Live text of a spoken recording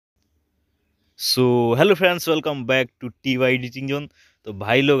So hello friends, welcome back to TY editing zone. तो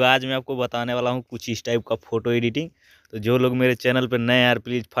भाई लोग, आज मैं आपको बताने वाला हूँ कुछ इस टाइप का फ़ोटो एडिटिंग। तो जो लोग मेरे चैनल पर नए यार,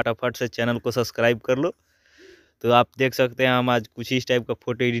 प्लीज़ फटाफट से चैनल को सब्सक्राइब कर लो। तो आप देख सकते हैं हम आज कुछ इस टाइप का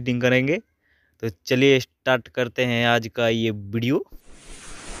फ़ोटो एडिटिंग करेंगे। तो चलिए स्टार्ट करते हैं आज का ये video.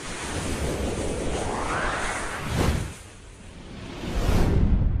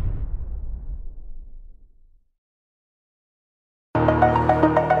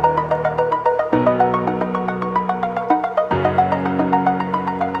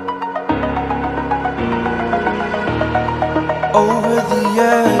 Over the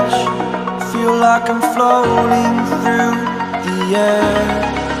edge, feel like I'm floating through the air.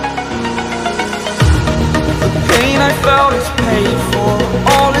 The pain I felt is paid for,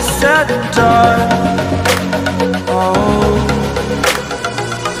 all is said and done. Oh,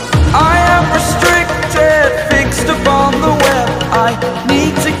 I am restricted, fixed upon the web. I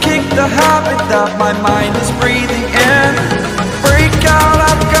need to kick the habit that my mind is breathing in. Break out,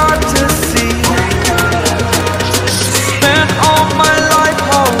 I've got to see. All my life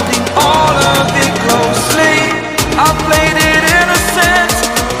holding all of it closely. I played it innocent,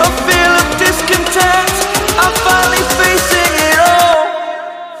 a feel of discontent. I'm finally facing it all,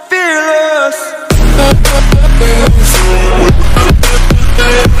 fearless.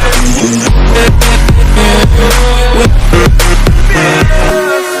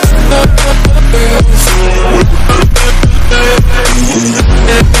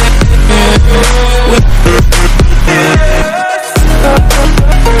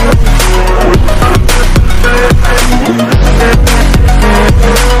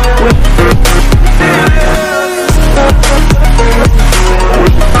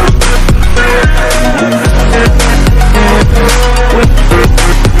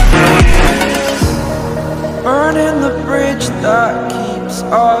 Burning the bridge that keeps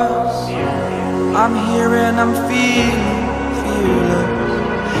us. I'm here and I'm feeling fearless.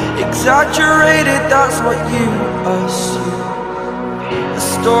 Exaggerated, that's what you assume. The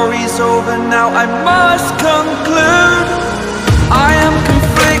story's over now, I must conclude. I am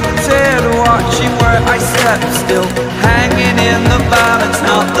conflicted, watching where I step still, hanging in the balance.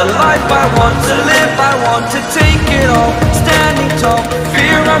 Not the life I want to live, I want to take it all. Standing tall,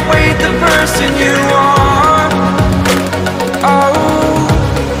 fear outweighed the person you are. Oh,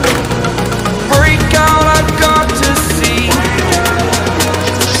 break out, I've got to see.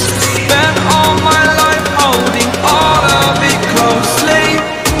 Spent all my life holding all of it closely.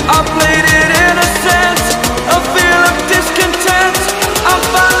 I played it innocent, a feel of discontent. I'm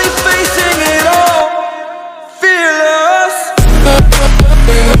finally facing it all, fearless.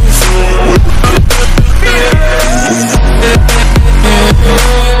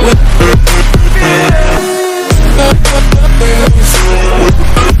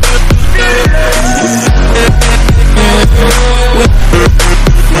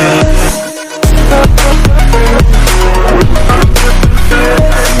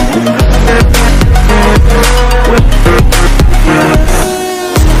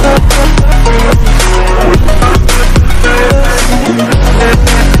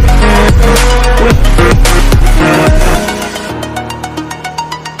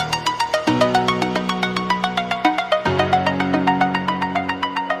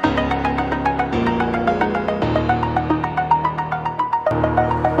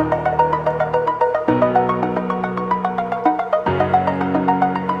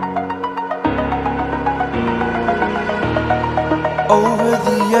 Over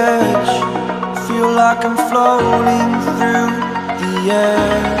the edge, feel like I'm floating through the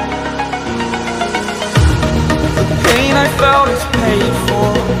air. The pain I felt is paid for,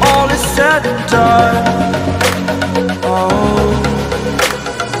 all is said and done. Oh,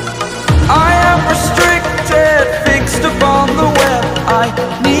 I am restricted, fixed upon the web. I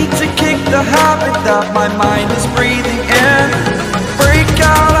need to kick the habit that my mind is breathing in. Break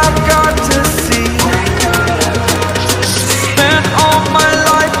out, I've got to see. Spent all my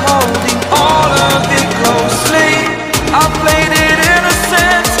life holding all of it closely. I played it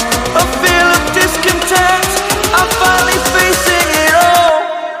innocent, a feel of discontent. I'm finally facing it all,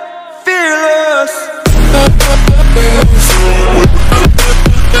 fearless. Fearless.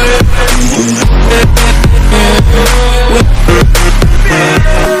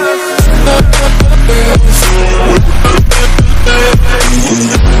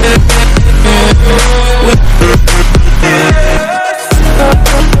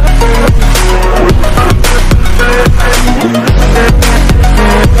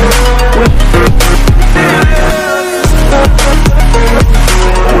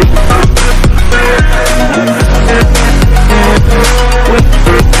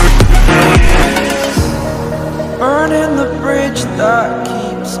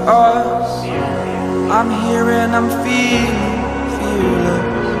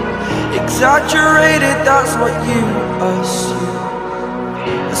 exaggerated, that's what you assume.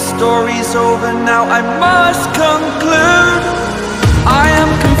 The story's over now, I must conclude. I am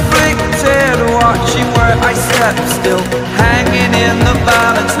conflicted, watching where I step still, hanging in the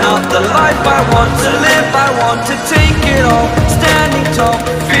balance, not the life I want to live. I want to take it all, standing tall,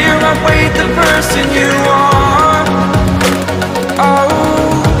 fear I weighed the person you are.